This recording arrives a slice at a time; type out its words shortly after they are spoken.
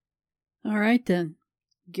All right then,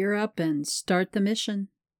 gear up and start the mission.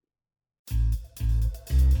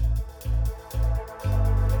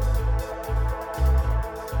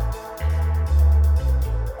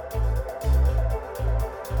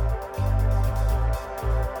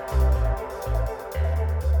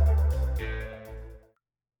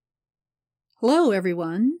 Hello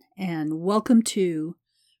everyone, and welcome to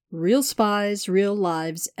Real Spies, Real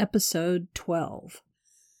Lives, Episode 12.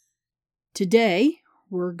 Today,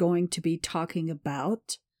 we're going to be talking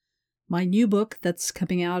about my new book that's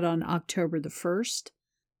coming out on October the 1st,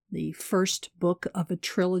 the first book of a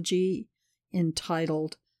trilogy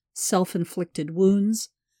entitled Self-Inflicted Wounds.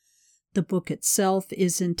 The book itself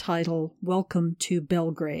is entitled Welcome to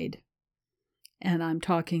Belgrade, and I'm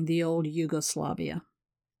talking the old Yugoslavia.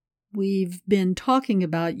 We've been talking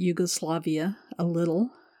about Yugoslavia a little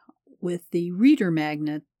with the Reader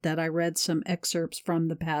Magnet that I read some excerpts from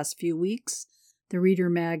the past few weeks. The Reader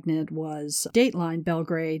Magnet was Dateline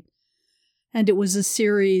Belgrade, and it was a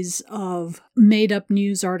series of made-up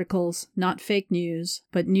news articles, not fake news,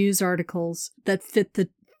 but news articles that fit the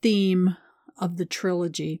theme of the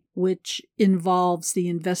trilogy, which involves the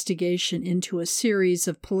investigation into a series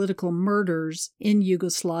of political murders in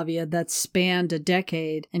Yugoslavia that spanned a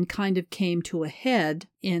decade and kind of came to a head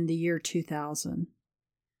in the year 2000.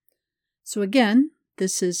 So again,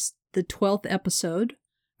 this is the 12th episode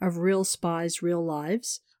of Real Spies, Real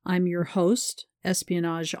Lives. I'm your host,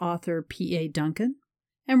 espionage author P.A. Duncan,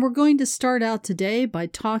 and we're going to start out today by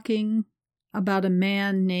talking about a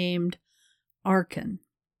man named Arkan.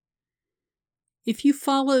 If you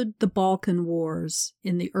followed the Balkan Wars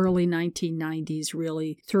in the early 1990s,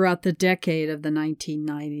 really throughout the decade of the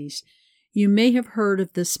 1990s, you may have heard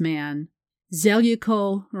of this man,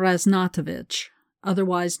 Željko Ražnatović,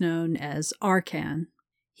 otherwise known as Arkan.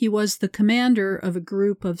 He was the commander of a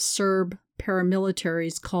group of Serb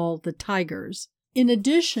paramilitaries called the Tigers. In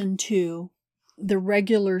addition to the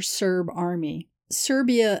regular Serb army,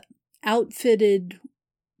 Serbia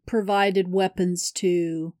provided weapons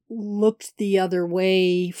to, looked the other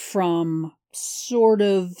way from, sort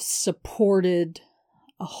of supported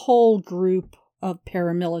a whole group of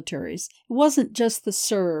paramilitaries. It wasn't just the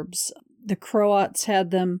Serbs. The Croats had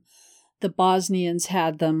them, the Bosnians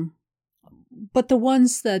had them, but the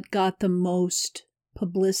ones that got the most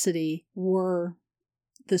publicity were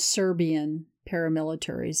the Serbian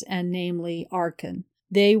paramilitaries, and namely Arkan.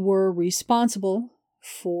 They were responsible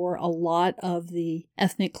for a lot of the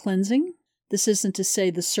ethnic cleansing. This isn't to say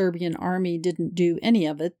the Serbian army didn't do any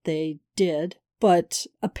of it. They did. But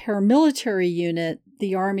a paramilitary unit,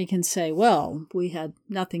 the army can say, well, we had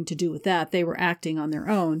nothing to do with that. They were acting on their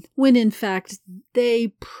own. When in fact,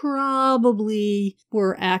 they probably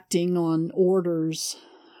were acting on orders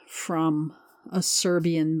from a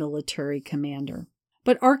Serbian military commander.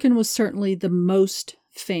 But Arkan was certainly the most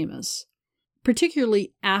famous,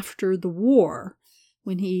 particularly after the war,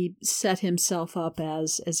 when he set himself up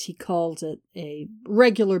as he called it, a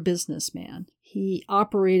regular businessman. He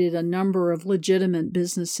operated a number of legitimate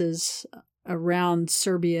businesses around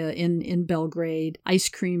Serbia in Belgrade, ice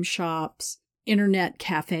cream shops, internet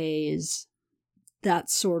cafes, that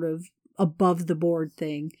sort of above-the-board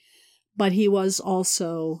thing. But he was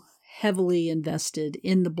also heavily invested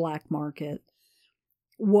in the black market,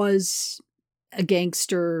 was a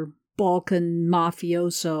gangster, Balkan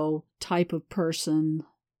mafioso type of person,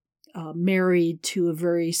 married to a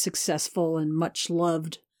very successful and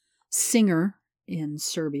much-loved singer in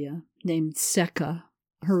Serbia named Seka.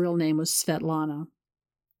 Her real name was Svetlana.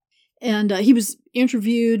 And he was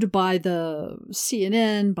interviewed by the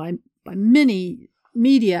CNN, by many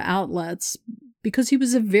media outlets, because he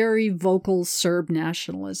was a very vocal Serb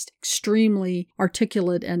nationalist, extremely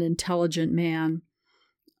articulate and intelligent man,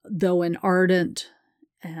 though an ardent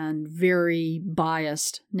and very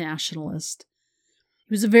biased nationalist.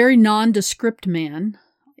 He was a very nondescript man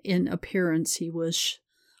in appearance. He was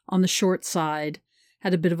on the short side,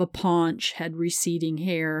 had a bit of a paunch, had receding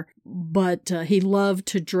hair, but he loved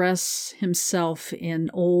to dress himself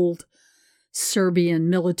in old Serbian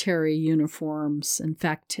military uniforms. In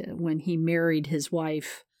fact, when he married his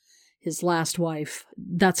wife, his last wife,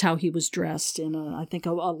 that's how he was dressed, in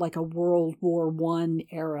like a World War I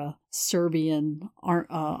era Serbian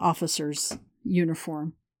officer's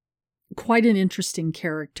uniform. Quite an interesting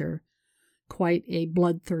character, quite a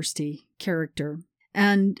bloodthirsty character.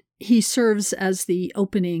 And he serves as the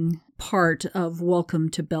opening part of Welcome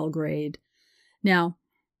to Belgrade. Now,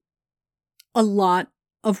 a lot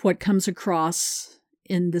of what comes across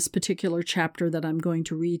in this particular chapter that I'm going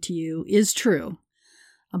to read to you is true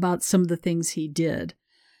about some of the things he did.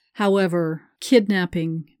 However,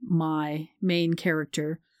 kidnapping my main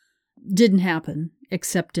character didn't happen,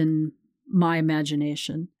 except in my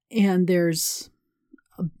imagination. And there's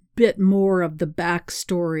a bit more of the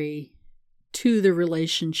backstory to the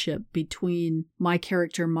relationship between my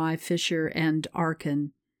character, Mai Fisher, and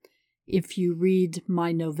Arkin. If you read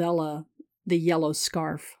my novella, The Yellow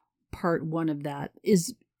Scarf, part 1 of that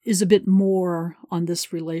is a bit more on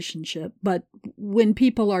this relationship. But when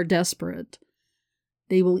people are desperate,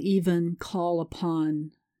 they will even call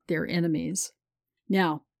upon their enemies.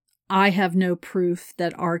 Now, I have no proof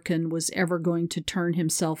that Arkin was ever going to turn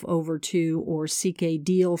himself over to or seek a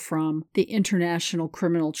deal from the International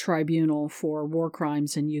Criminal Tribunal for war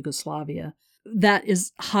crimes in Yugoslavia. That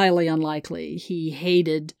is highly unlikely. He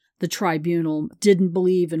hated the tribunal, didn't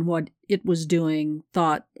believe in what it was doing,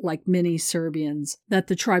 thought, like many Serbians, that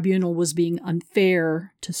the tribunal was being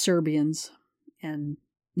unfair to Serbians and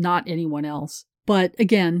not anyone else. But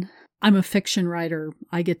again, I'm a fiction writer.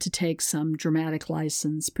 I get to take some dramatic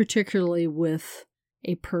license, particularly with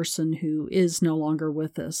a person who is no longer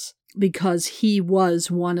with us, because he was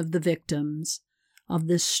one of the victims of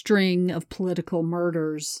this string of political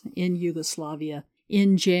murders in Yugoslavia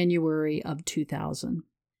in January of 2000.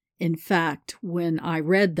 In fact, when I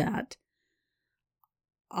read that,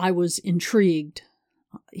 I was intrigued.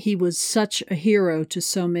 He was such a hero to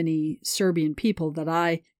so many Serbian people that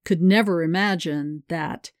I could never imagine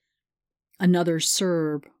that another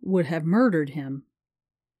Serb would have murdered him,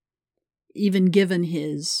 even given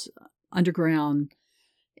his underground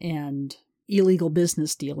and illegal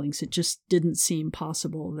business dealings. It just didn't seem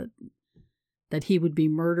possible that he would be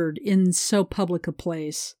murdered in so public a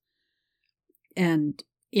place, and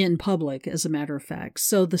in public, as a matter of fact.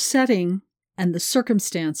 So the setting and the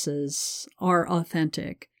circumstances are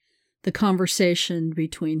authentic. The conversation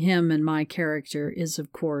between him and my character is,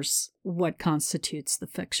 of course, what constitutes the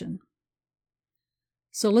fiction.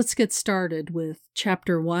 So let's get started with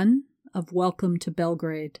Chapter 1 of Welcome to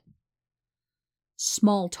Belgrade.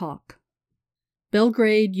 Small Talk.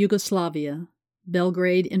 Belgrade, Yugoslavia.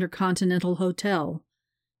 Belgrade Intercontinental Hotel.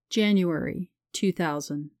 January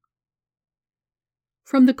 2000.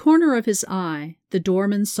 From the corner of his eye, the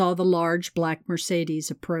doorman saw the large black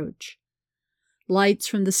Mercedes approach. Lights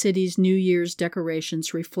from the city's New Year's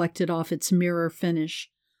decorations reflected off its mirror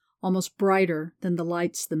finish, almost brighter than the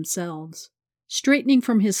lights themselves. Straightening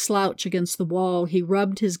from his slouch against the wall, he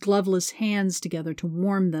rubbed his gloveless hands together to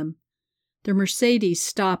warm them. The Mercedes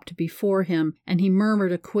stopped before him, and he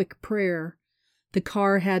murmured a quick prayer. The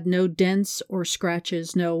car had no dents or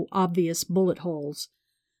scratches, no obvious bullet holes.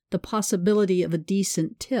 The possibility of a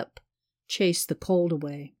decent tip chased the cold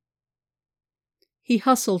away. He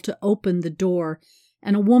hustled to open the door,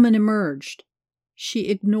 and a woman emerged. She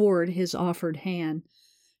ignored his offered hand.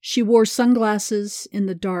 She wore sunglasses in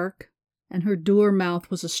the dark, and her dour mouth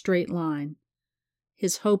was a straight line.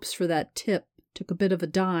 His hopes for that tip took a bit of a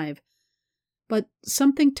dive, but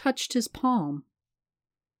something touched his palm.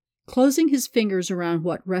 Closing his fingers around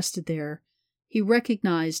what rested there, he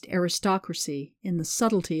recognized aristocracy in the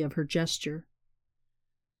subtlety of her gesture.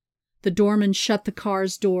 The doorman shut the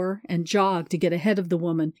car's door and jogged to get ahead of the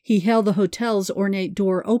woman. He held the hotel's ornate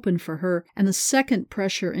door open for her, and a second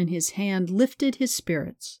pressure in his hand lifted his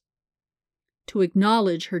spirits. To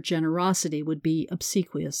acknowledge her generosity would be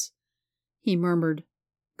obsequious. He murmured,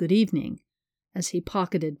 "Good evening," as he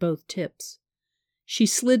pocketed both tips. She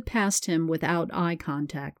slid past him without eye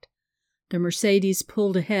contact. The Mercedes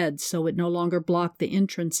pulled ahead so it no longer blocked the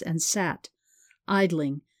entrance and sat,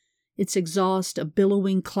 idling, its exhaust a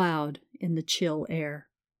billowing cloud in the chill air.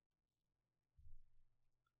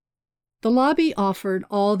 The lobby offered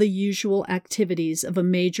all the usual activities of a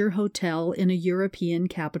major hotel in a European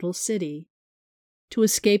capital city. To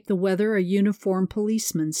escape the weather, a uniformed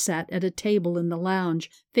policeman sat at a table in the lounge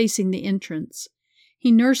facing the entrance.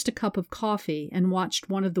 He nursed a cup of coffee and watched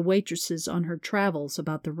one of the waitresses on her travels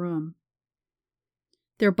about the room.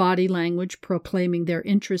 Their body language proclaiming their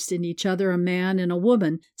interest in each other, a man and a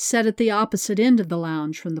woman sat at the opposite end of the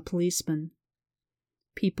lounge from the policeman.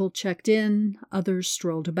 People checked in, others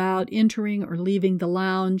strolled about, entering or leaving the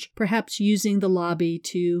lounge, perhaps using the lobby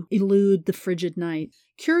to elude the frigid night.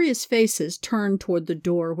 Curious faces turned toward the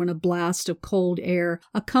door when a blast of cold air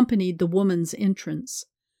accompanied the woman's entrance.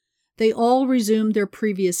 They all resumed their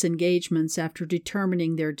previous engagements after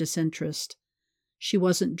determining their disinterest. She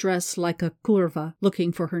wasn't dressed like a kurva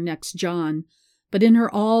looking for her next John, but in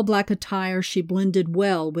her all-black attire she blended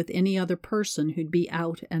well with any other person who'd be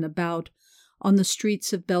out and about on the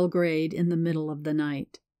streets of Belgrade in the middle of the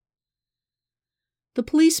night. The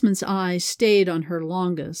policeman's eyes stayed on her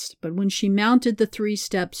longest, but when she mounted the 3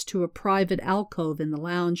 steps to a private alcove in the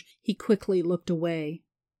lounge, he quickly looked away.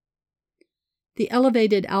 The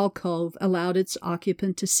elevated alcove allowed its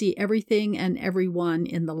occupant to see everything and everyone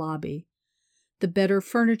in the lobby. The better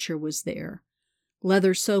furniture was there.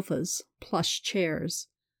 Leather sofas, plush chairs.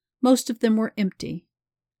 Most of them were empty.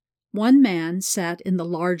 One man sat in the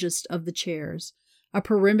largest of the chairs, a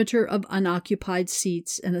perimeter of unoccupied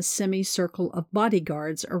seats and a semicircle of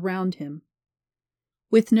bodyguards around him.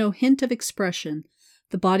 With no hint of expression,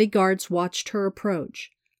 the bodyguards watched her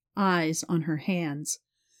approach, eyes on her hands,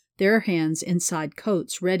 their hands inside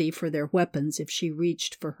coats ready for their weapons if she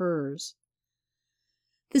reached for hers.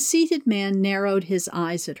 The seated man narrowed his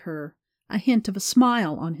eyes at her, a hint of a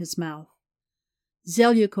smile on his mouth.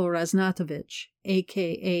 Zeljko Raznatovich,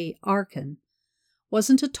 a.k.a. Arkin,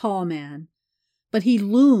 wasn't a tall man, but he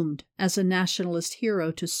loomed as a nationalist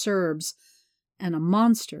hero to Serbs and a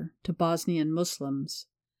monster to Bosnian Muslims.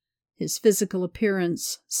 His physical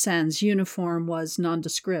appearance, sans uniform, was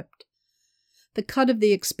nondescript. The cut of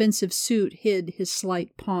the expensive suit hid his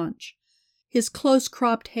slight paunch. His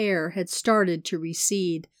close-cropped hair had started to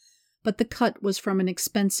recede, but the cut was from an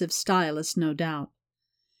expensive stylist, no doubt.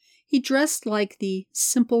 He dressed like the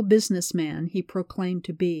simple businessman he proclaimed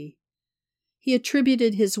to be. He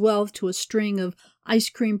attributed his wealth to a string of ice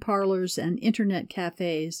cream parlors and internet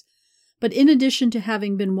cafes, but in addition to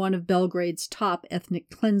having been one of Belgrade's top ethnic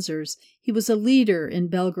cleansers, he was a leader in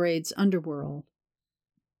Belgrade's underworld.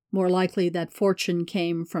 More likely that fortune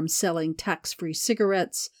came from selling tax-free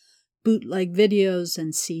cigarettes, bootleg videos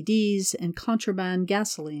and CDs, and contraband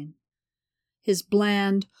gasoline. His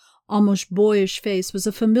bland, almost boyish face was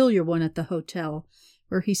a familiar one at the hotel,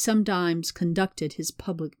 where he sometimes conducted his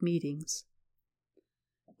public meetings.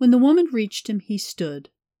 When the woman reached him, he stood.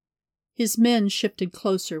 His men shifted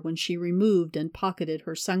closer when she removed and pocketed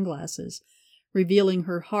her sunglasses, revealing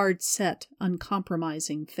her hard-set,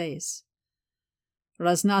 uncompromising face.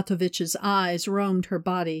 Raznatovich's eyes roamed her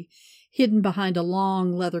body, hidden behind a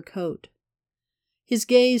long leather coat. His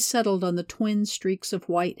gaze settled on the twin streaks of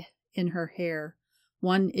white in her hair,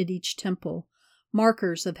 one at each temple,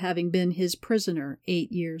 markers of having been his prisoner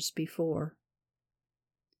 8 years before.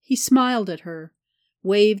 He smiled at her,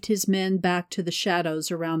 waved his men back to the shadows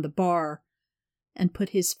around the bar, and put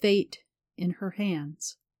his fate in her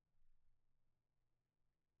hands.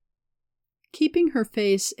 Keeping her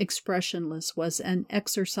face expressionless was an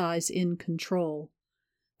exercise in control,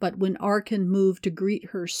 but when Arkin moved to greet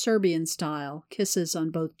her Serbian-style, kisses on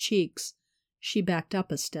both cheeks, she backed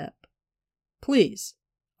up a step. "Please,"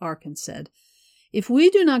 Arkin said, "if we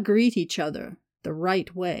do not greet each other the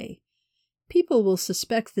right way, people will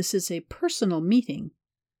suspect this is a personal meeting,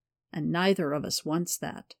 and neither of us wants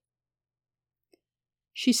that."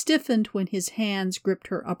 She stiffened when his hands gripped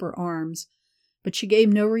her upper arms, but she gave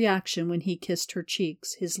no reaction when he kissed her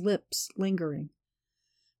cheeks, his lips lingering.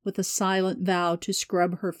 With a silent vow to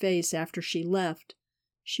scrub her face after she left,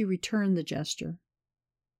 she returned the gesture.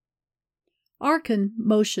 Arkin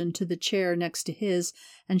motioned to the chair next to his,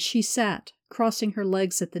 and she sat, crossing her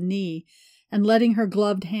legs at the knee and letting her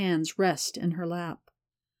gloved hands rest in her lap.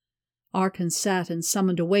 Arkin sat and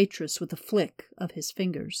summoned a waitress with a flick of his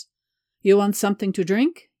fingers. "You want something to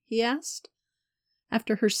drink?" he asked.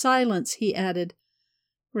 After her silence, he added,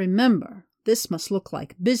 "Remember, this must look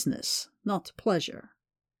like business, not pleasure."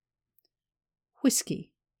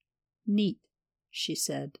 "Whiskey. Neat," she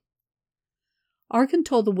said. Arkin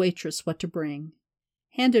told the waitress what to bring,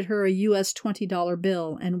 handed her a US $20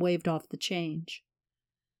 bill, and waved off the change.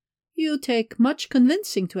 "You take much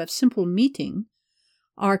convincing to have simple meeting,"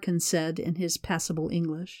 Arkin said in his passable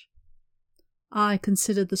English. "I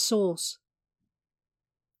consider the sauce."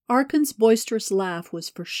 Arkin's boisterous laugh was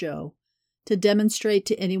for show, to demonstrate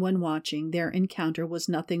to anyone watching their encounter was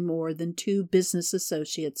nothing more than two business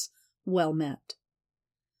associates well met.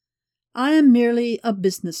 "I am merely a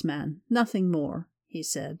businessman, nothing more," he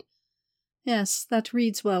said. "Yes, that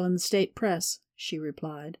reads well in the state press," she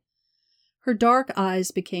replied. Her dark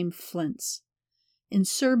eyes became flints. In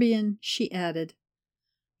Serbian, she added,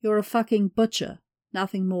 "You're a fucking butcher,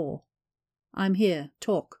 nothing more. I'm here,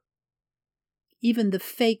 talk." Even the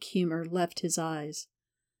fake humor left his eyes.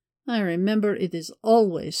 "I remember it is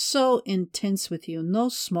always so intense with you, no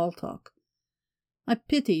small talk. I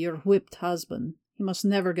pity your whipped husband. He must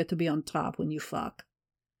never get to be on top when you fuck."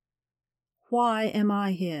 "Why am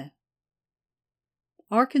I here?"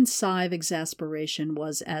 Arkin's sigh of exasperation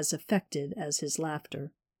was as affected as his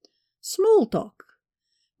laughter. "Small talk.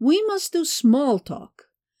 We must do small talk.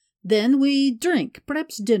 Then we drink,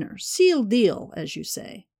 perhaps dinner. Seal deal, as you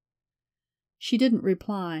say." She didn't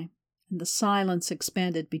reply, and the silence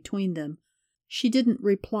expanded between them.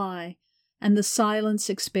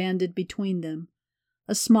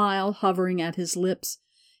 A smile hovering at his lips,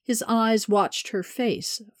 His eyes watched her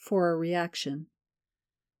face for a reaction.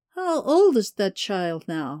 "How old is that child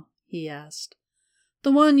now?" he asked.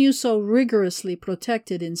 "The one you so rigorously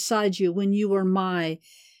protected inside you when you were my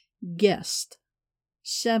guest."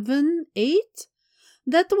 7, 8?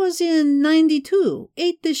 That was in 92,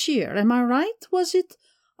 8 this year. Am I right? Was it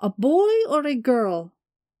a boy or a girl?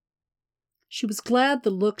 She was glad the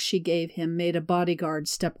look she gave him made a bodyguard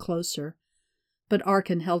step closer, but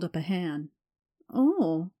Arkin held up a hand.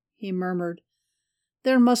 "Oh," he murmured,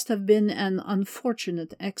 "there must have been an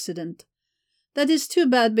unfortunate accident. That is too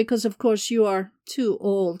bad because, of course, you are too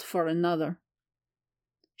old for another."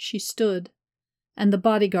 She stood, and the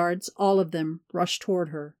bodyguards, all of them, rushed toward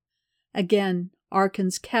her. Again,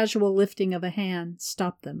 Arkin's casual lifting of a hand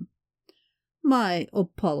stopped them. "My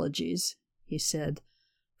apologies," he said,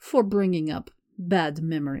 "for bringing up bad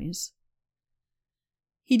memories."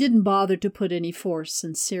 He didn't bother to put any forced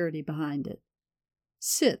sincerity behind it.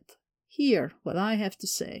 "Sit. Hear what I have to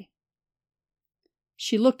say."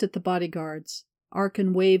 She looked at the bodyguards.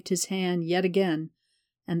 Arkin waved his hand yet again,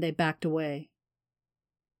 and they backed away.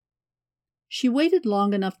 She waited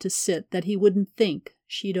long enough to sit that he wouldn't think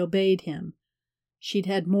she'd obeyed him. She'd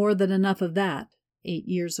had more than enough of that 8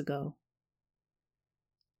 years ago.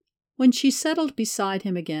 When she settled beside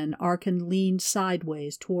him again, Arkin leaned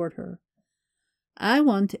sideways toward her. "I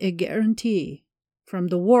want a guarantee from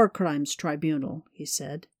the War Crimes Tribunal," he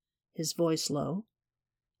said, his voice low.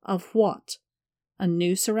 "Of what? A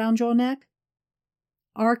noose around your neck?"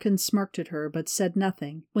 Arkin smirked at her, but said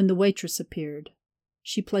nothing when the waitress appeared.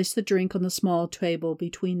 She placed the drink on the small table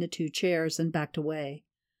between the 2 chairs and backed away.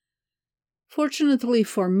 "Fortunately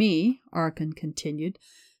for me," Arkin continued,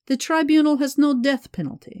 "the tribunal has no death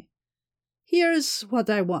penalty. Here is what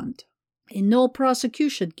I want. A no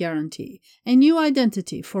prosecution guarantee, a new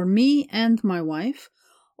identity for me and my wife,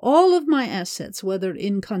 all of my assets, whether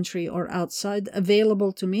in country or outside,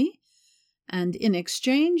 available to me, and in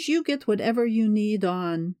exchange you get whatever you need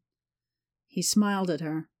on—" He smiled at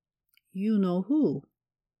her. "You know who."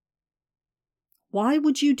 "Why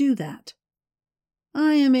would you do that?"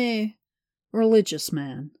 "I am a religious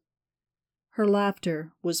man." Her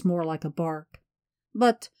laughter was more like a bark.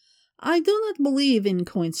 "But I do not believe in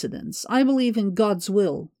coincidence. I believe in God's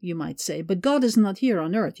will, you might say, but God is not here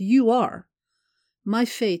on earth. You are. My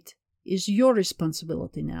fate is your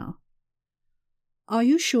responsibility now." "Are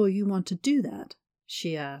you sure you want to do that?"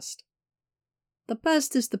 she asked. "The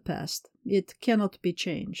past is the past. It cannot be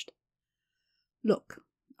changed. Look,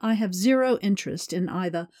 I have zero interest in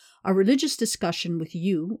either a religious discussion with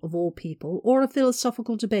you, of all people, or a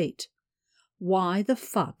philosophical debate. Why the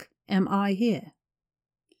fuck am I here?"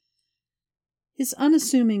 His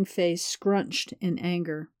unassuming face scrunched in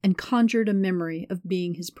anger and conjured a memory of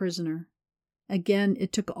being his prisoner. Again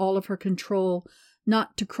it took all of her control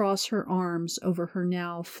not to cross her arms over her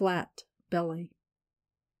now flat belly.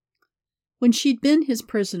 When she'd been his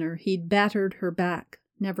prisoner, he'd battered her back,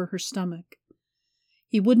 never her stomach.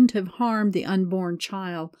 He wouldn't have harmed the unborn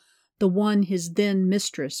child, the one his then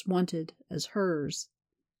mistress wanted as hers.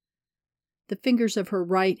 The fingers of her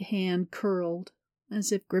right hand curled,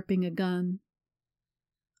 as if gripping a gun.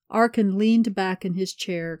 Arkin leaned back in his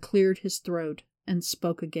chair, cleared his throat, and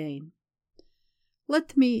spoke again.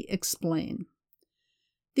 "Let me explain.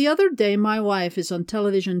 The other day my wife is on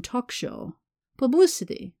television talk show.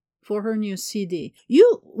 Publicity for her new CD.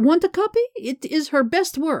 You want a copy? It is her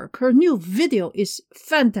best work. Her new video is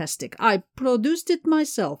fantastic. I produced it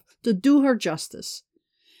myself to do her justice.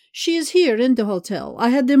 She is here in the hotel. I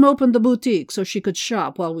had them open the boutique so she could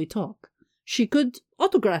shop while we talk. She could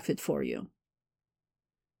autograph it for you."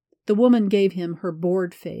 The woman gave him her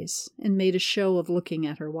bored face and made a show of looking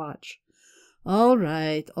at her watch. All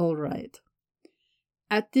right.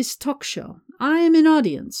 At this talk show, I am an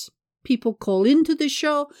audience. People call into the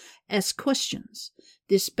show, ask questions.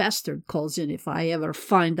 This bastard calls in. If I ever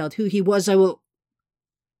find out who he was, I will—"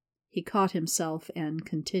 He caught himself and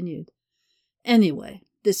continued. "Anyway,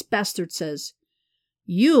 this bastard says,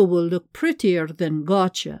 'You will look prettier than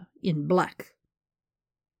Gotcha in black.'"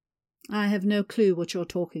 "I have no clue what you're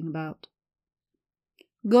talking about."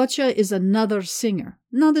 "Gotcha is another singer,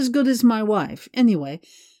 not as good as my wife. Anyway,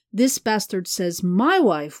 this bastard says my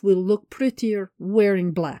wife will look prettier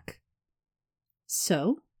wearing black."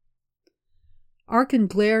 "So?" Arkin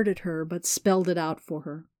glared at her but spelled it out for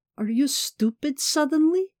her. "Are you stupid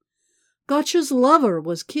suddenly? Gotcha's lover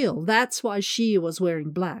was killed. That's why she was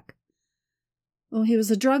wearing black." "Oh, he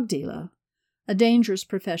was a drug dealer. A dangerous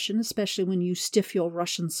profession, especially when you stiff your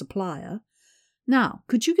Russian supplier. Now,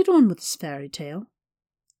 could you get on with this fairy tale?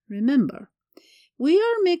 Remember, we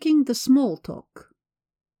are making the small talk."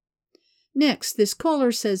 Next, this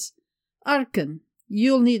caller says, Arkin,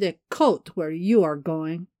 you'll need a coat where you are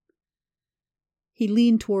going. He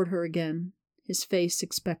leaned toward her again, his face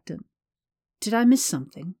expectant. Did I miss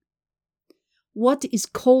something? What is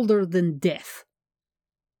colder than death?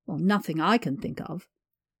 Well, nothing I can think of.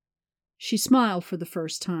 She smiled for the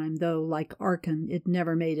first time, though, like Arkin, it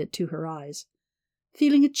never made it to her eyes.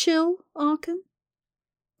 Feeling a chill, Arkin?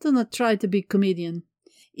 Do not try to be comedian.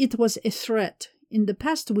 It was a threat. In the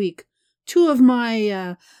past week, 2 of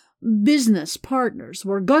my business partners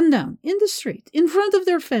were gunned down in the street, in front of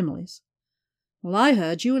their families. Well, I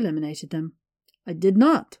heard you eliminated them. I did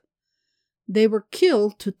not. They were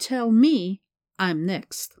killed to tell me I'm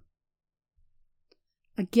next.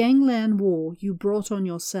 A gangland war you brought on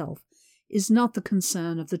yourself is not the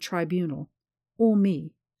concern of the tribunal, or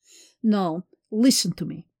me. No, listen to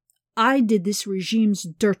me. I did this regime's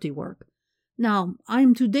dirty work. Now, I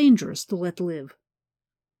am too dangerous to let live.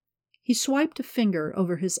 He swiped a finger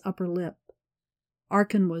over his upper lip.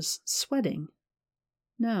 Arkin was sweating.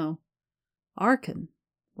 No, Arkin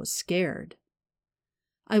was scared.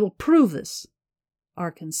 I will prove this,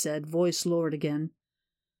 Arkin said, voice lowered again.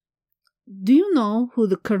 Do you know who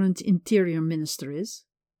the current Interior Minister is?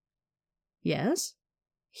 Yes.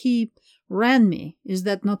 He ran me. Is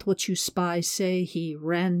that not what you spies say? He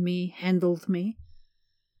ran me, handled me?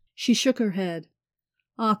 She shook her head.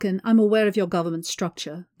 Arkin, I'm aware of your government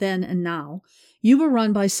structure, then and now. You were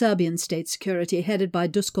run by Serbian state security headed by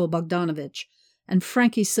Dusko Bogdanovic, and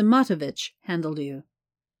Frankie Simatovic handled you.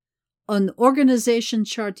 An organization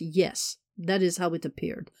chart, yes, that is how it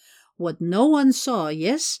appeared. What no one saw,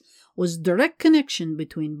 yes, was direct connection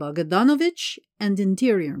between Bogdanovic and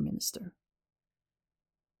Interior Minister.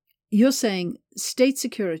 You're saying state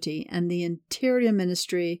security and the Interior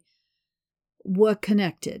Ministry were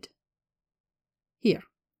connected. Here,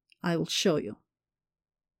 I will show you.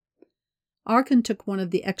 Arkin took one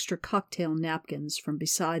of the extra cocktail napkins from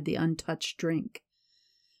beside the untouched drink.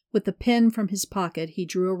 With the pen from his pocket, he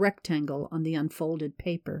drew a rectangle on the unfolded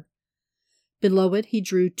paper. Below it, he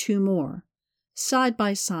drew 2 more, side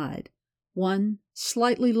by side, one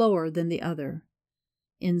slightly lower than the other.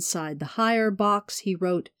 Inside the higher box, he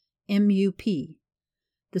wrote MUP,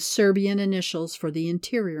 the Serbian initials for the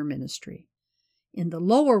Interior Ministry. In the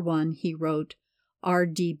lower one, he wrote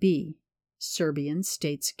RDB, Serbian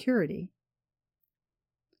State Security.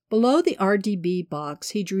 Below the RDB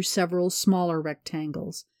box, he drew several smaller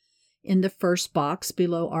rectangles. In the first box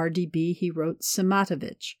below RDB, he wrote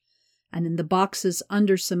Simatovic, and in the boxes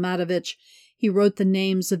under Simatovic, he wrote the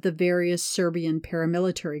names of the various Serbian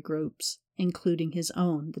paramilitary groups, including his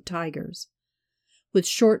own, the Tigers. With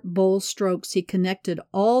short bold strokes, he connected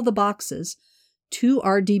all the boxes to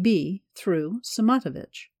RDB through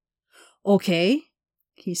Simatovic. Okay,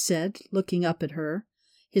 he said, looking up at her,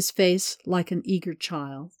 his face like an eager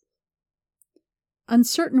child.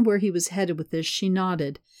 Uncertain where he was headed with this, she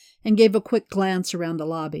nodded and gave a quick glance around the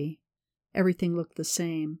lobby. Everything looked the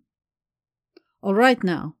same. All right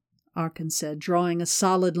now, Arkin said, drawing a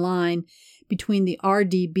solid line between the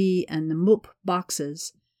RDB and the MUP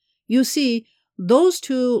boxes. You see, those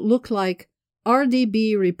 2 look like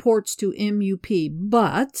RDB reports to MUP,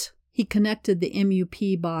 but he connected the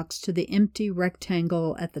MUP box to the empty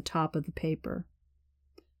rectangle at the top of the paper.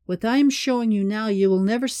 What I am showing you now you will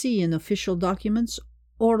never see in official documents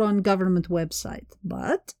or on government website,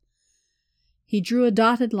 but he drew a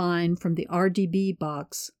dotted line from the RDB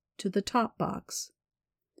box to the top box.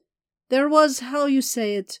 There was, how you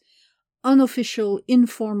say it, unofficial,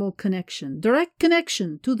 informal connection, direct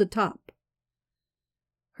connection to the top.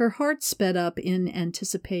 Her heart sped up in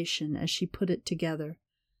anticipation as she put it together.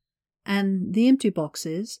 And the empty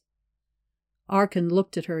boxes? Arkin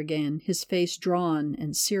looked at her again, his face drawn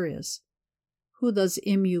and serious. Who does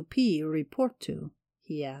MUP report to?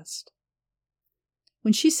 He asked.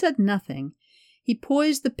 When she said nothing, he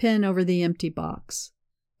poised the pen over the empty box.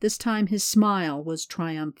 This time his smile was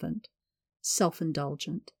triumphant,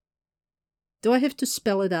 self-indulgent. Do I have to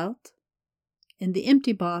spell it out? In the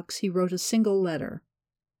empty box he wrote a single letter,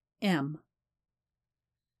 M.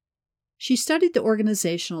 She studied the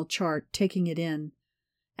organizational chart, taking it in.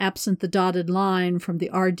 Absent the dotted line from the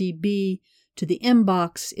RDB to the M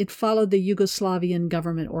box, it followed the Yugoslavian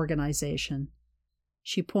government organization.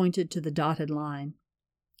 She pointed to the dotted line.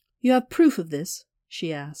 You have proof of this?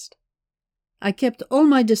 She asked. I kept all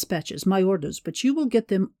my dispatches, my orders, but you will get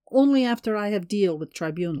them only after I have deal with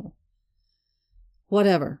tribunal.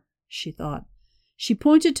 Whatever, she thought. She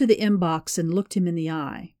pointed to the M box and looked him in the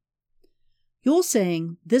eye. You're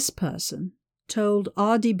saying this person told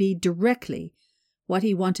RDB directly what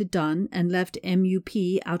he wanted done and left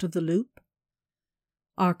MUP out of the loop?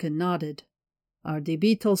 Arkin nodded.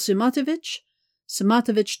 RDB told Simatovich.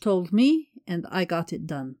 Simatovich told me, and I got it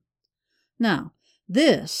done. Now,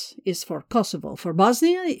 this is for Kosovo. For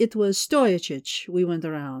Bosnia, it was Stojicic we went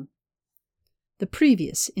around. The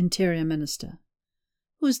previous interior minister,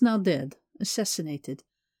 who is now dead, assassinated.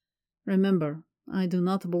 Remember, I do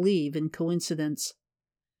not believe in coincidence.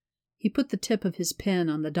 He put the tip of his pen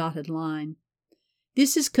on the dotted line.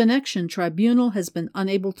 This is connection tribunal has been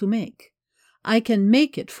unable to make. I can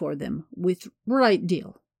make it for them with right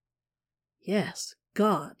deal. Yes,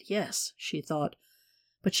 God, yes, she thought,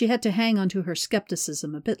 but she had to hang on to her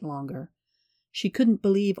skepticism a bit longer. She couldn't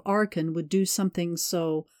believe Arkin would do something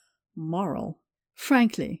so moral.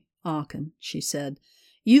 Frankly, Arkin, she said,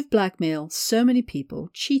 you've blackmailed so many people,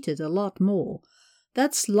 cheated a lot more.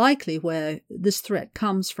 That's likely where this threat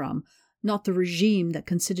comes from, not the regime that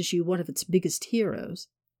considers you one of its biggest heroes.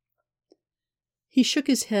 He shook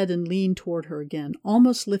his head and leaned toward her again,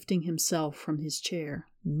 almost lifting himself from his chair.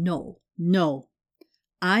 No, no.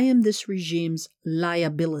 I am this regime's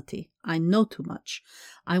liability. I know too much.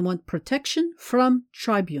 I want protection from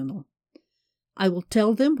tribunal. I will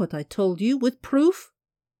tell them what I told you with proof,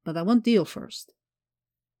 but I want deal first.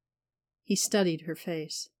 He studied her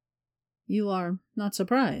face. You are not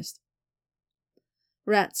surprised.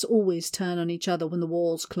 Rats always turn on each other when the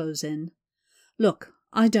walls close in. Look,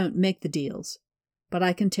 I don't make the deals, but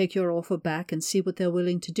I can take your offer back and see what they're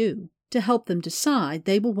willing to do. To help them decide,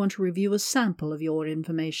 they will want to review a sample of your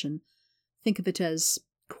information. Think of it as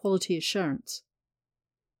quality assurance.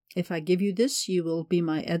 If I give you this, you will be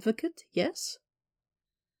my advocate, yes?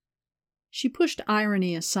 She pushed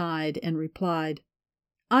irony aside and replied,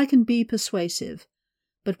 I can be persuasive,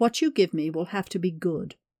 but what you give me will have to be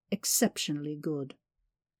good, exceptionally good.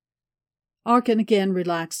 Arkin again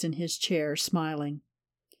relaxed in his chair, smiling.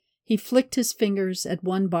 He flicked his fingers at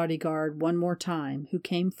one bodyguard one more time, who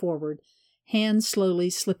came forward, hand slowly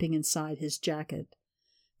slipping inside his jacket.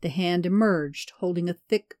 The hand emerged, holding a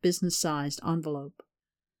thick, business-sized envelope.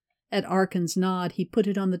 At Arkin's nod, he put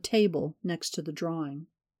it on the table next to the drawing.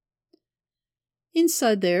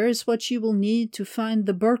 Inside there is what you will need to find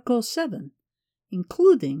the Burko 7,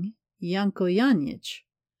 including Janko Janjic.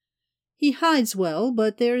 He hides well,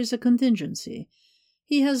 but there is a contingency.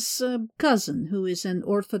 He has a cousin who is an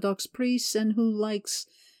Orthodox priest and who likes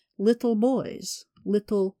little boys,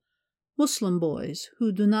 little Muslim boys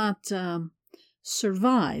who do not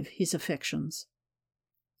survive his affections.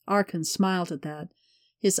 Arkin smiled at that,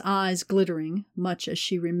 his eyes glittering, much as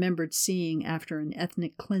she remembered seeing after an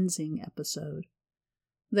ethnic cleansing episode.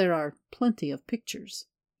 There are plenty of pictures,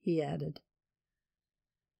 he added.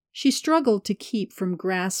 She struggled to keep from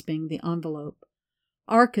grasping the envelope.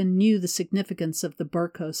 Arkin knew the significance of the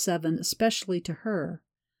Burko 7, especially to her.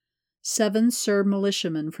 7 Serb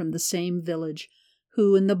militiamen from the same village,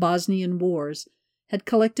 who, in the Bosnian wars, had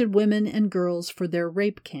collected women and girls for their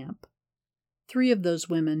rape camp. 3 of those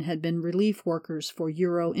women had been relief workers for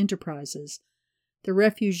Euro Enterprises, the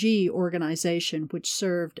refugee organization which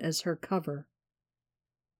served as her cover.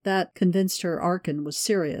 That convinced her Arkin was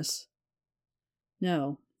serious.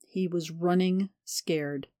 No, he was running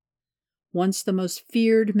scared. Once the most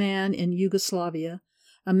feared man in Yugoslavia,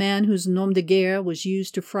 a man whose nom de guerre was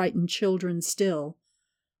used to frighten children still,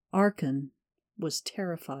 Arkin was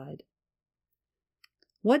terrified.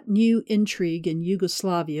 What new intrigue in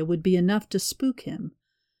Yugoslavia would be enough to spook him?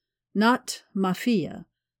 Not mafia,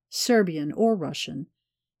 Serbian or Russian.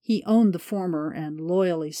 He owned the former and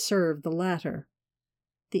loyally served the latter.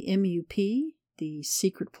 The MUP? The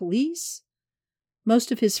secret police?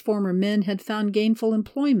 Most of his former men had found gainful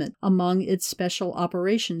employment among its special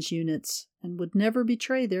operations units and would never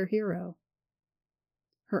betray their hero.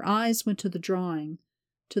 Her eyes went to the drawing,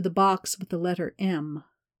 to the box with the letter M.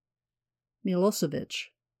 Milosevic.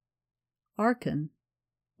 Arkin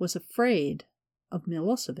was afraid of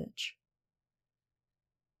Milosevic.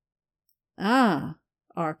 Ah,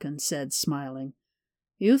 Arkin said, smiling.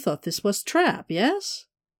 You thought this was trap, yes?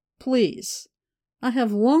 Please. I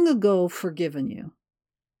have long ago forgiven you.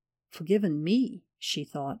 Forgiven me, she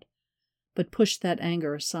thought, but pushed that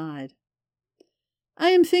anger aside. I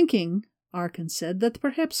am thinking, Arkin said, that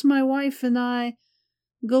perhaps my wife and I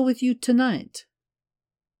go with you tonight.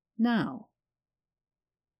 Now.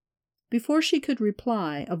 Before she could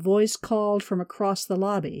reply, a voice called from across the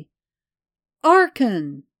lobby.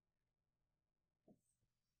 Arkin!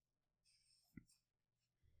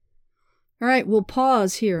 All right, we'll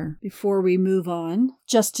pause here before we move on,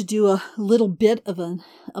 just to do a little bit of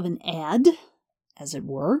an ad, as it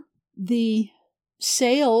were. The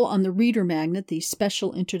sale on the Reader Magnet, the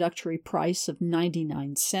special introductory price of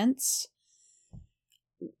 99 cents,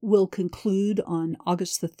 will conclude on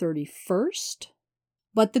August the 31st.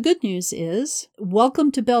 But the good news is,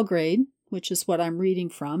 Welcome to Belgrade, which is what I'm reading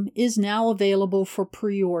from, is now available for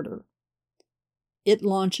pre-order. It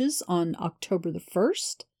launches on October the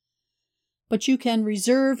 1st, but you can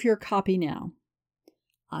reserve your copy now.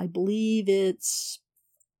 I believe it's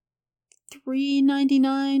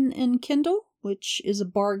 $3.99 in Kindle, which is a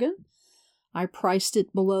bargain. I priced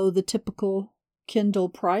it below the typical Kindle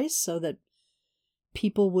price so that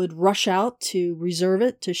people would rush out to reserve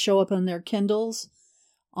it to show up on their Kindles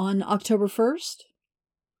on October 1st.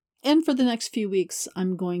 And for the next few weeks,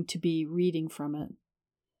 I'm going to be reading from it.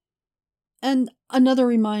 And another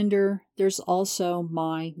reminder, there's also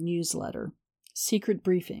my newsletter, Secret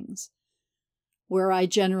Briefings, where I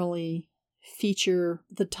generally feature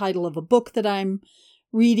the title of a book that I'm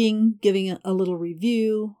reading, giving a little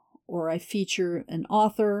review, or I feature an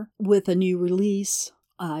author with a new release.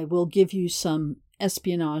 I will give you some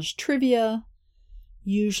espionage trivia,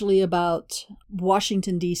 usually about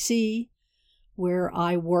Washington, D.C., where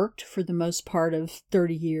I worked for the most part of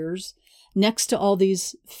 30 years, next to all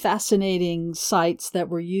these fascinating sites that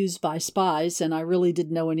were used by spies, and I really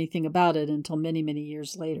didn't know anything about it until many, many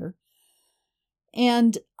years later.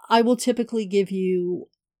 And I will typically give you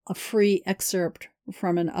a free excerpt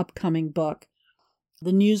from an upcoming book.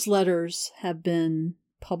 The newsletters have been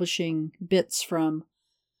publishing bits from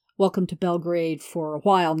Welcome to Belgrade for a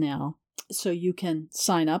while now, so you can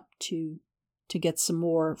sign up to get some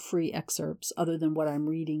more free excerpts other than what I'm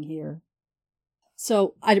reading here.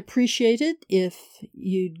 So I'd appreciate it if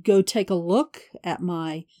you'd go take a look at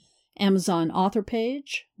my Amazon author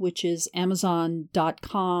page, which is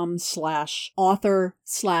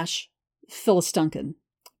amazon.com/author/Phyllis Duncan,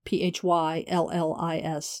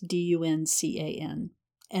 PhyllisDuncan.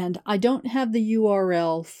 And I don't have the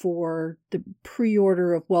URL for the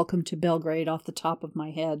pre-order of Welcome to Belgrade off the top of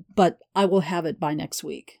my head, but I will have it by next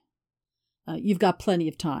week. You've got plenty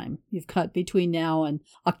of time. You've got between now and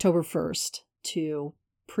October 1st to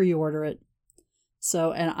pre-order it.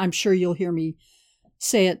 So, and I'm sure you'll hear me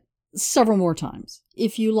say it several more times.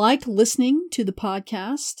 If you like listening to the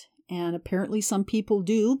podcast, and apparently some people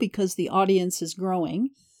do because the audience is growing,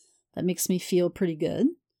 that makes me feel pretty good.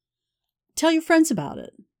 Tell your friends about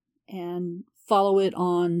it and follow it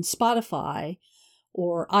on Spotify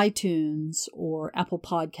or iTunes or Apple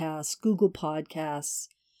Podcasts, Google Podcasts,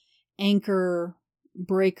 Anchor,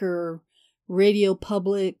 Breaker, Radio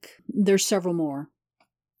Public. There's several more.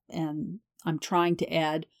 And I'm trying to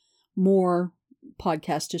add more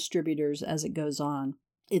podcast distributors as it goes on.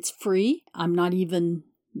 It's free. I'm not even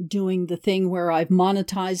doing the thing where I've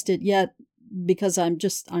monetized it yet because I'm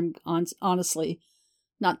honestly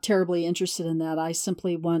not terribly interested in that. I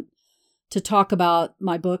simply want to talk about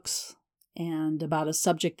my books and about a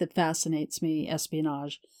subject that fascinates me,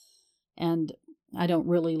 espionage. And I don't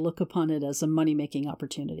really look upon it as a money-making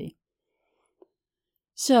opportunity.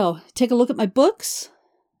 So take a look at my books.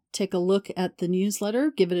 Take a look at the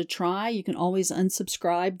newsletter. Give it a try. You can always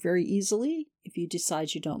unsubscribe very easily if you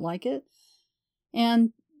decide you don't like it.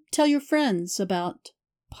 And tell your friends about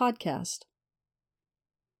podcast.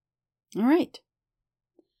 All right.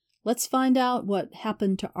 Let's find out what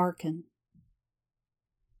happened to Arkin.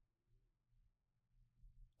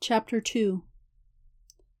 Chapter 2.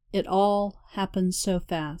 It all happened so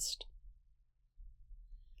fast.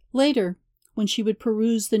 Later, when she would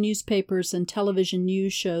peruse the newspapers and television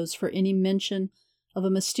news shows for any mention of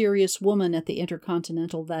a mysterious woman at the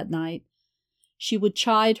Intercontinental that night, she would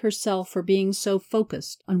chide herself for being so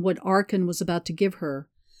focused on what Arkin was about to give her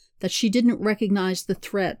that she didn't recognize the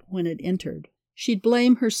threat when it entered. She'd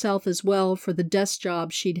blame herself as well for the desk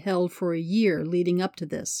job she'd held for a year leading up to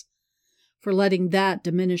this, for letting that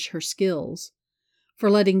diminish her skills, for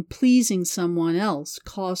letting pleasing someone else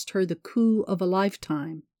cost her the coup of a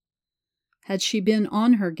lifetime. Had she been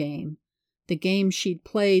on her game, the game she'd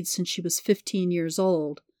played since she was 15 years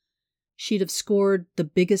old, she'd have scored the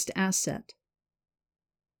biggest asset.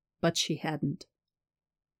 But she hadn't.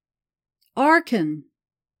 Arkin!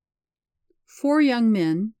 4 young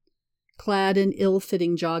men, clad in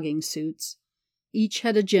ill-fitting jogging suits, each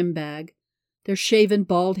had a gym bag. Their shaven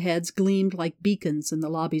bald heads gleamed like beacons in the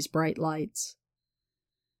lobby's bright lights.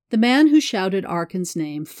 The man who shouted Arkin's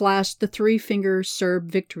name flashed the 3-finger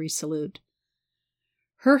Serb victory salute.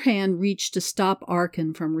 Her hand reached to stop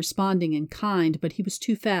Arkin from responding in kind, but he was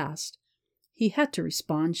too fast. He had to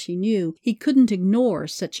respond, she knew. He couldn't ignore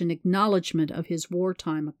such an acknowledgement of his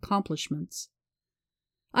wartime accomplishments.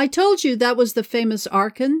 "I told you that was the famous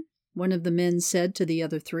Arkin," one of the men said to the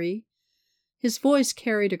other 3. His voice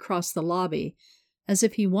carried across the lobby, as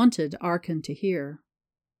if he wanted Arkin to hear.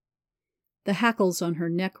 The hackles on her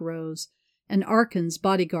neck rose, and Arkin's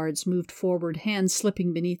bodyguards moved forward, hands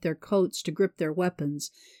slipping beneath their coats to grip their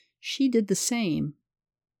weapons. She did the same.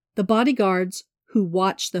 The bodyguards who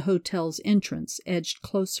watched the hotel's entrance edged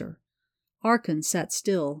closer. Arkin sat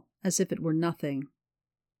still, as if it were nothing.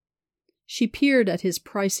 She peered at his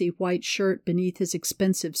pricey white shirt beneath his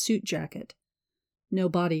expensive suit jacket. No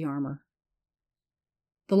body armor.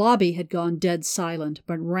 The lobby had gone dead silent,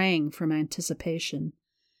 but rang from anticipation.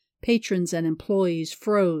 Patrons and employees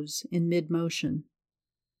froze in mid-motion.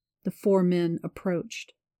 The 4 men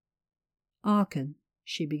approached. "Arkin,"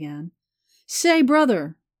 she began. "Say,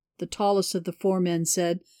 brother," the tallest of the 4 men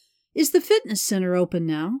said, "is the fitness center open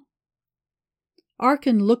now?"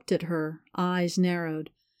 Arkin looked at her, eyes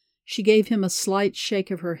narrowed. She gave him a slight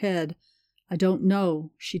shake of her head. "I don't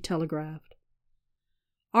know," she telegraphed.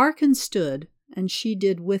 Arkin stood, and she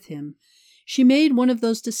did with him. She made one of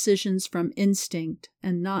those decisions from instinct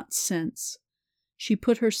and not sense. She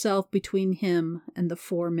put herself between him and the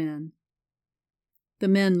 4 men. The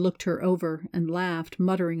men looked her over and laughed,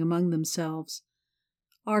 muttering among themselves.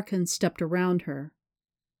 Arkin stepped around her.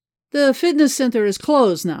 "The fitness center is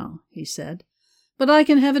closed now," he said, "but I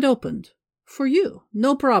can have it opened. For you.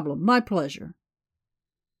 No problem. My pleasure."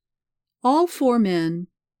 All 4 men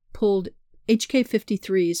pulled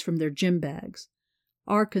HK-53s from their gym bags.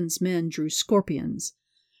 Arkin's men drew scorpions.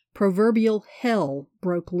 Proverbial hell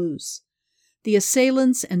broke loose. The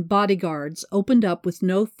assailants and bodyguards opened up with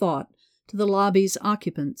no thought to the lobby's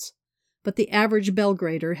occupants, but the average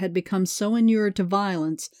Belgrader had become so inured to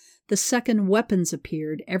violence, the second weapons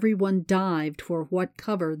appeared, everyone dived for what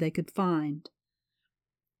cover they could find.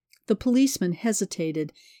 The policeman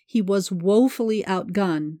hesitated. He was woefully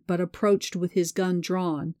outgunned, but approached with his gun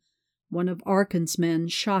drawn. One of Arkin's men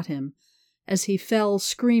shot him. As he fell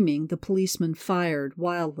screaming, the policeman fired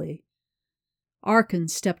wildly. Arkin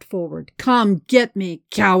stepped forward. "Come get me,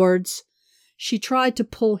 cowards!" She tried to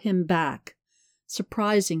pull him back,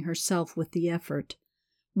 surprising herself with the effort.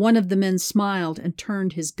 One of the men smiled and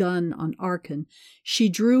turned his gun on Arkin. She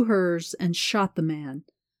drew hers and shot the man,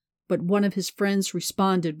 but one of his friends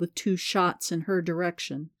responded with 2 shots in her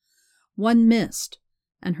direction. One missed,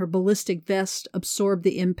 and her ballistic vest absorbed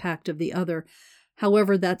the impact of the other.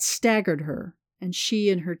 However, that staggered her, and she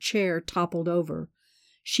in her chair toppled over.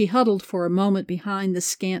 She huddled for a moment behind the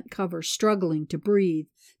scant cover, struggling to breathe,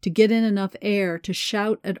 to get in enough air to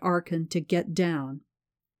shout at Arkin to get down.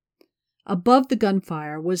 Above the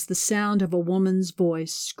gunfire was the sound of a woman's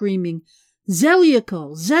voice screaming,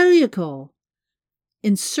 "Zeljuko! Zeljuko!"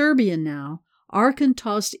 In Serbian now, Arkin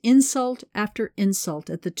tossed insult after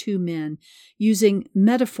insult at the 2 men, using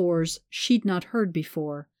metaphors she'd not heard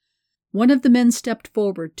before. One of the men stepped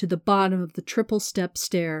forward to the bottom of the triple-step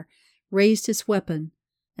stair, raised his weapon,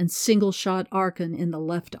 and single-shot Arkin in the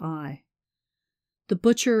left eye. The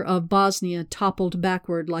butcher of Bosnia toppled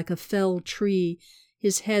backward like a felled tree,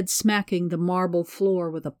 his head smacking the marble floor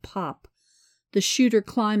with a pop. The shooter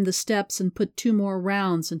climbed the steps and put 2 more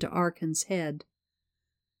rounds into Arkin's head.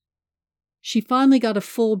 She finally got a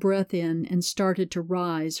full breath in and started to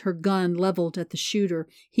rise, her gun leveled at the shooter.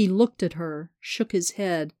 He looked at her, shook his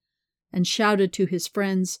head, and shouted to his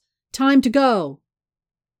friends, "Time to go!"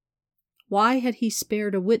 Why had he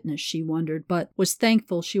spared a witness, she wondered, but was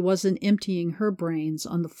thankful she wasn't emptying her brains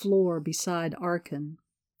on the floor beside Arkin.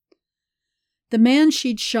 The man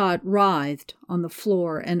she'd shot writhed on the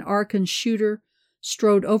floor, and Arkin's shooter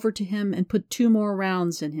strode over to him and put 2 more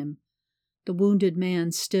rounds in him. The wounded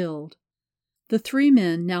man stilled. The 3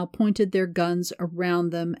 men now pointed their guns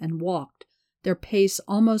around them and walked, their pace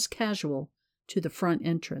almost casual, to the front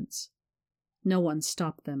entrance. No one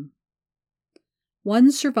stopped them.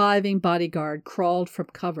 One surviving bodyguard crawled from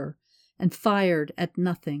cover and fired at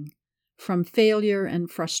nothing, from failure and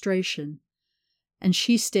frustration, and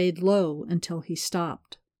she stayed low until he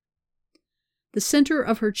stopped. The center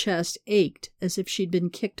of her chest ached as if she'd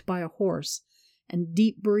been kicked by a horse, and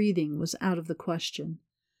deep breathing was out of the question.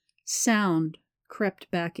 Sound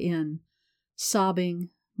crept back in, sobbing,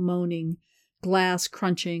 moaning, glass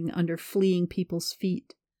crunching under fleeing people's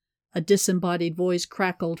feet. A disembodied voice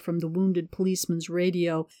crackled from the wounded policeman's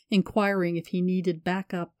radio, inquiring if he needed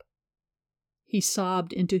backup. He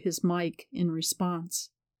sobbed into his mic in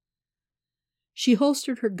response. She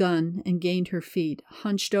holstered her gun and gained her feet,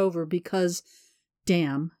 hunched over because,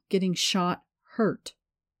 damn, getting shot hurt.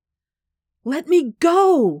 "Let me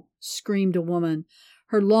go!" screamed a woman,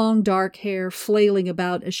 her long dark hair flailing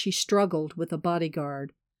about as she struggled with a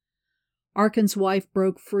bodyguard. Arkin's wife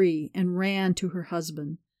broke free and ran to her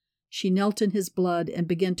husband. She knelt in his blood and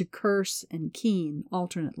began to curse and keen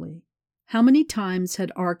alternately. How many times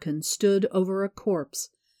had Arkin stood over a corpse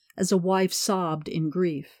as a wife sobbed in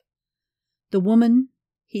grief. The woman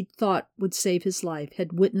he'd thought would save his life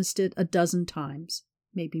had witnessed it a dozen times,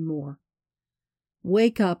 maybe more.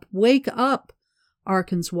 Wake up,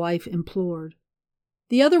 Arkin's wife implored.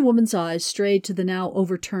 The other woman's eyes strayed to the now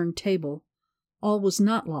overturned table. All was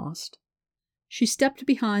not lost. She stepped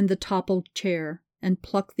behind the toppled chair and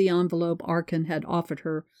plucked the envelope Arkin had offered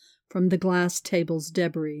her from the glass table's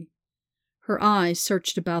debris. Her eye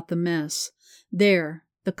searched about the mess. There,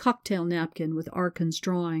 the cocktail napkin with Arkin's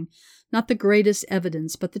drawing, not the greatest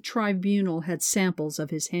evidence, but the tribunal had samples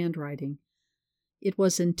of his handwriting. It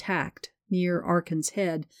was intact, near Arkin's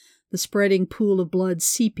head, the spreading pool of blood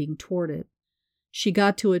seeping toward it. She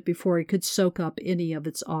got to it before it could soak up any of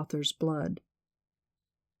its author's blood.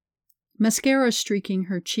 Mascara streaking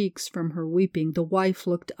her cheeks from her weeping, the wife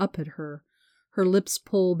looked up at her, her lips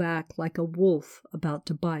pulled back like a wolf about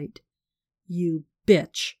to bite. You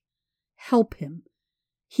bitch! Help him!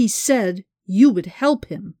 He said you would help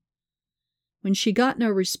him! When she got no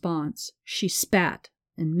response, she spat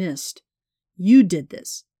and missed. You did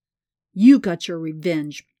this. You got your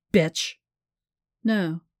revenge, bitch!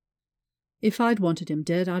 No. If I'd wanted him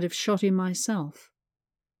dead, I'd have shot him myself.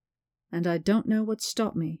 And I don't know what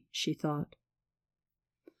stopped me, she thought.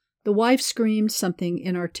 The wife screamed something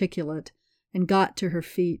inarticulate and got to her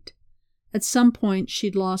feet. At some point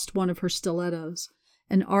she'd lost one of her stilettos,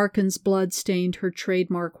 and Arkin's blood stained her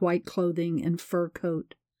trademark white clothing and fur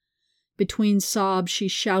coat. Between sobs she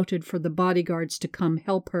shouted for the bodyguards to come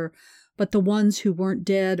help her, but the ones who weren't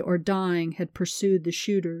dead or dying had pursued the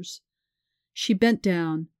shooters. She bent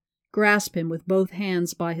down, grasped him with both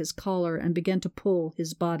hands by his collar, and began to pull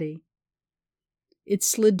his body. It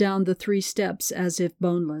slid down the 3 steps as if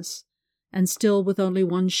boneless, and still with only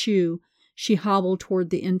one shoe, she hobbled toward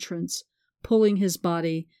the entrance, pulling his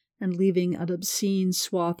body and leaving an obscene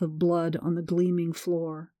swath of blood on the gleaming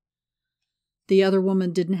floor. The other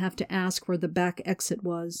woman didn't have to ask where the back exit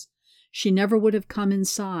was. She never would have come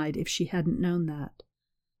inside if she hadn't known that.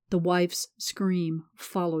 The wife's scream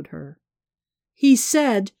followed her. He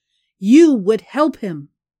said you would help him!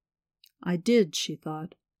 I did, she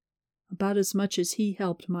thought. About as much as he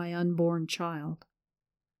helped my unborn child.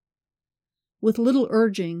 With little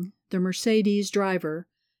urging, the Mercedes driver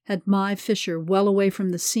had Mai Fisher well away from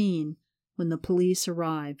the scene when the police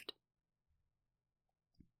arrived.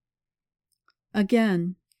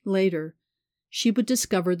 Again, later, she would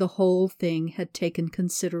discover the whole thing had taken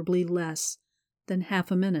considerably less than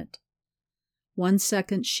half a minute. 1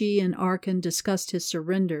 second she and Arkin discussed his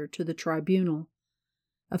surrender to the tribunal.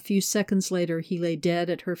 A few seconds later he lay dead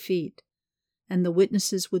at her feet, and the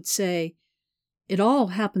witnesses would say, "It all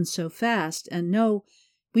happened so fast, and no,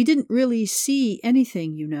 we didn't really see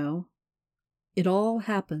anything, you know. It all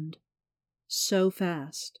happened so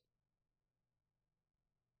fast."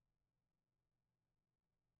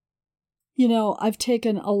 You know, I've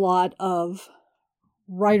taken a lot of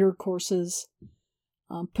writer courses,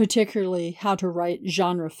 particularly how to write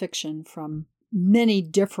genre fiction from many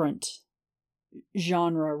different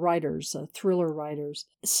genre writers, thriller writers,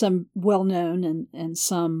 some well-known and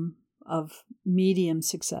some of medium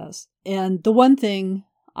success. And the one thing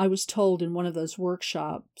I was told in one of those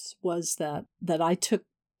workshops was that I took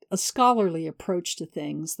a scholarly approach to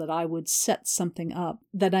things, that I would set something up,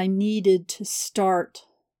 that I needed to start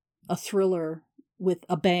a thriller with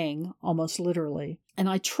a bang, almost literally. And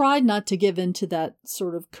I tried not to give in to that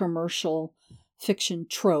sort of commercial fiction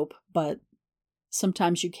trope, but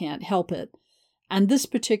sometimes you can't help it. And this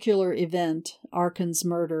particular event, Arkin's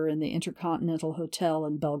murder in the Intercontinental Hotel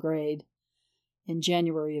in Belgrade in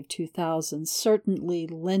January of 2000, certainly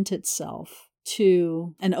lent itself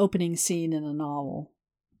to an opening scene in a novel.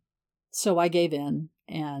 So I gave in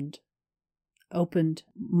and opened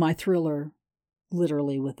my thriller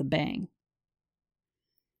literally with a bang.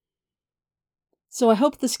 So I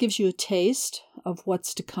hope this gives you a taste of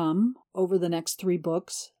what's to come over the next 3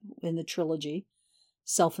 books in the trilogy,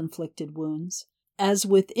 Self-Inflicted Wounds. As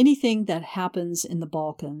with anything that happens in the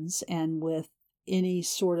Balkans and with any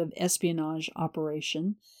sort of espionage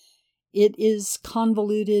operation, it is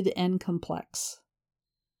convoluted and complex.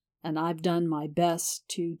 And I've done my best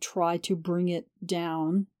to try to bring it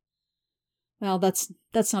down. Well, that's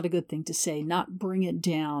not a good thing to say, not bring it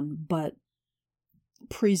down, but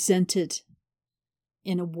present it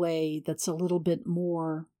in a way that's a little bit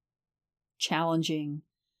more challenging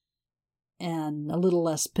and a little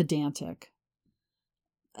less pedantic.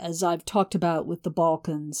 As I've talked about with the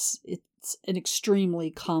Balkans, it's an extremely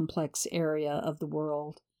complex area of the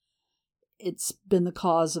world. It's been the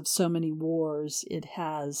cause of so many wars. It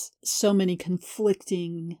has so many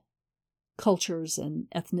conflicting cultures and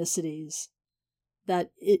ethnicities that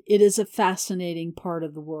it is a fascinating part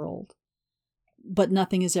of the world, but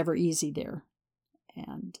nothing is ever easy there.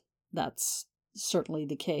 And that's certainly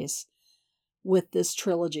the case with this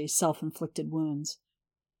trilogy, Self-Inflicted Wounds.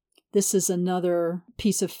 This is another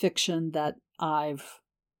piece of fiction that I've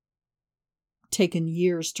taken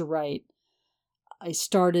years to write. I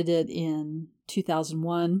started it in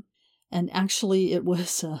 2001, and actually it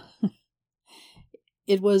was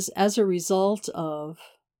as a result of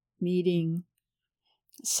meeting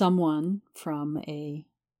someone from a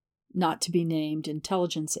not-to-be-named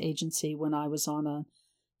intelligence agency when I was on a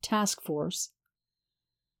task force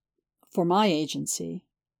for my agency.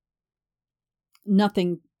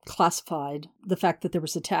 Nothing classified. The fact that there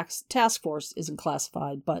was a task force isn't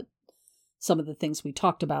classified, but some of the things we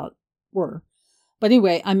talked about were. But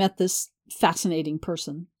anyway, I met this fascinating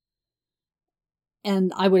person,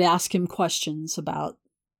 and I would ask him questions about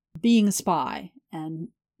being a spy. And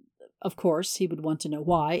of course, he would want to know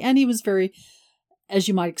why. And he was very, as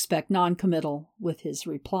you might expect, non-committal with his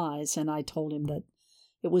replies. And I told him that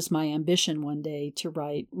it was my ambition one day to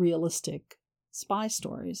write realistic spy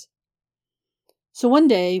stories. So one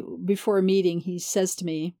day, before a meeting, he says to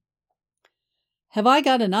me, "Have I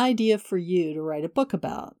got an idea for you to write a book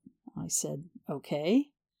about?" I said, "Okay.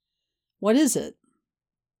 What is it?"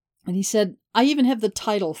 And he said, "I even have the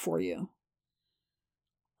title for you."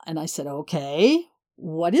 And I said, "Okay.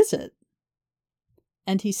 What is it?"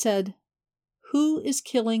 And he said, "Who is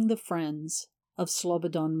killing the friends of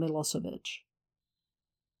Slobodan Milosevic?"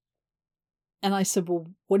 And I said,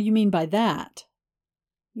 "Well, what do you mean by that?"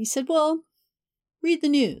 He said, "Well, read the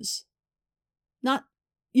news. Not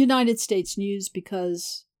United States news,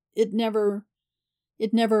 because it never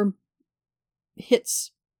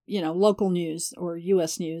hits, local news or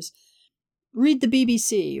US news. Read the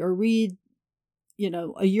BBC or read,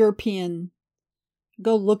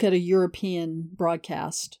 go look at a European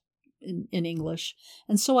broadcast in English."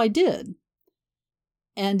 And so I did.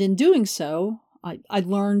 And in doing so, I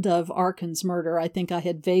learned of Arkin's murder. I think I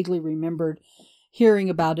had vaguely remembered hearing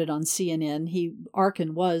about it on CNN.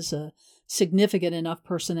 Arkin was a significant enough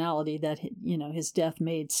personality that, his death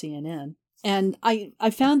made CNN. And I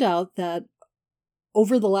found out that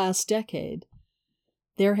over the last decade,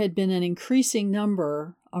 there had been an increasing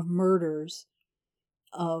number of murders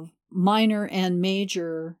of minor and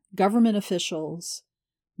major government officials,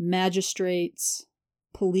 magistrates,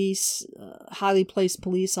 police, highly placed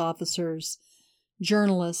police officers,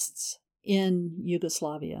 journalists in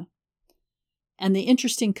Yugoslavia. And the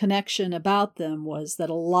interesting connection about them was that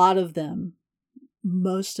a lot of them,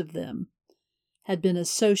 most of them, had been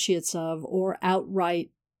associates of or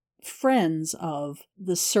outright friends of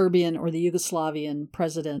the Serbian or the Yugoslavian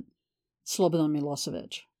president, Slobodan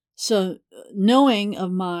Milosevic. So, knowing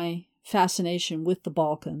of my fascination with the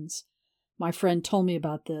Balkans, my friend told me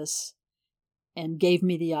about this and gave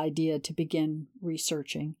me the idea to begin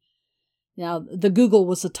researching. Now, the Google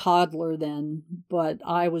was a toddler then, but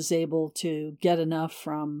I was able to get enough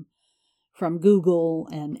from Google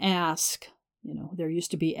and Ask. There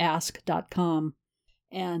used to be ask.com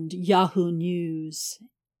and Yahoo News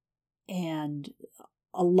and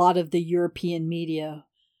a lot of the European media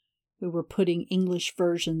who were putting English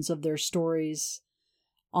versions of their stories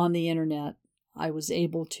on the internet. I was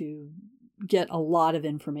able to get a lot of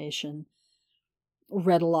information,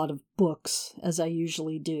 read a lot of books, as I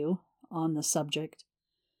usually do, on the subject,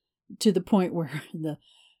 to the point where the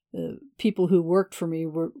people who worked for me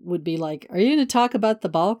would be like, "Are you going to talk about the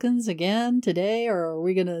Balkans again today, or are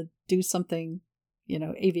we going to do something,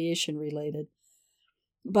 aviation related?"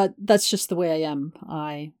 But that's just the way I am.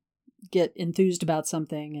 I get enthused about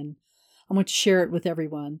something and I want to share it with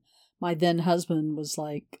everyone. My then husband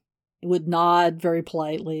would nod very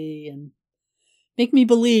politely and make me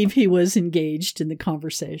believe he was engaged in the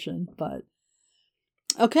conversation. But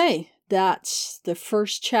okay, that's the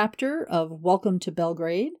first chapter of Welcome to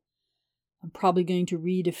Belgrade. I'm probably going to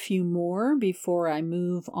read a few more before I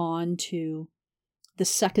move on to the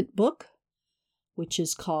second book, which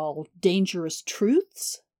is called Dangerous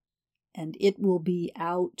Truths, and it will be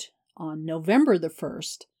out on November the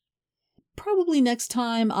 1st. Probably next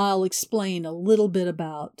time I'll explain a little bit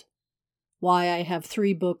about why I have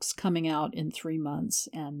 3 books coming out in 3 months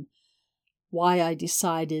and why I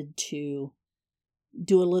decided to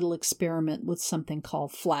do a little experiment with something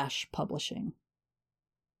called flash publishing.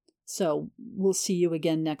 So we'll see you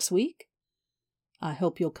again next week. I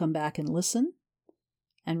hope you'll come back and listen.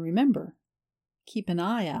 And remember, keep an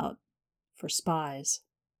eye out for spies.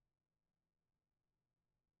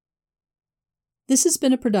 This has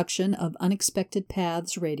been a production of Unexpected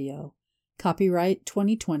Paths Radio. Copyright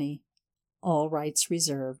 2020. All rights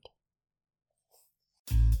reserved.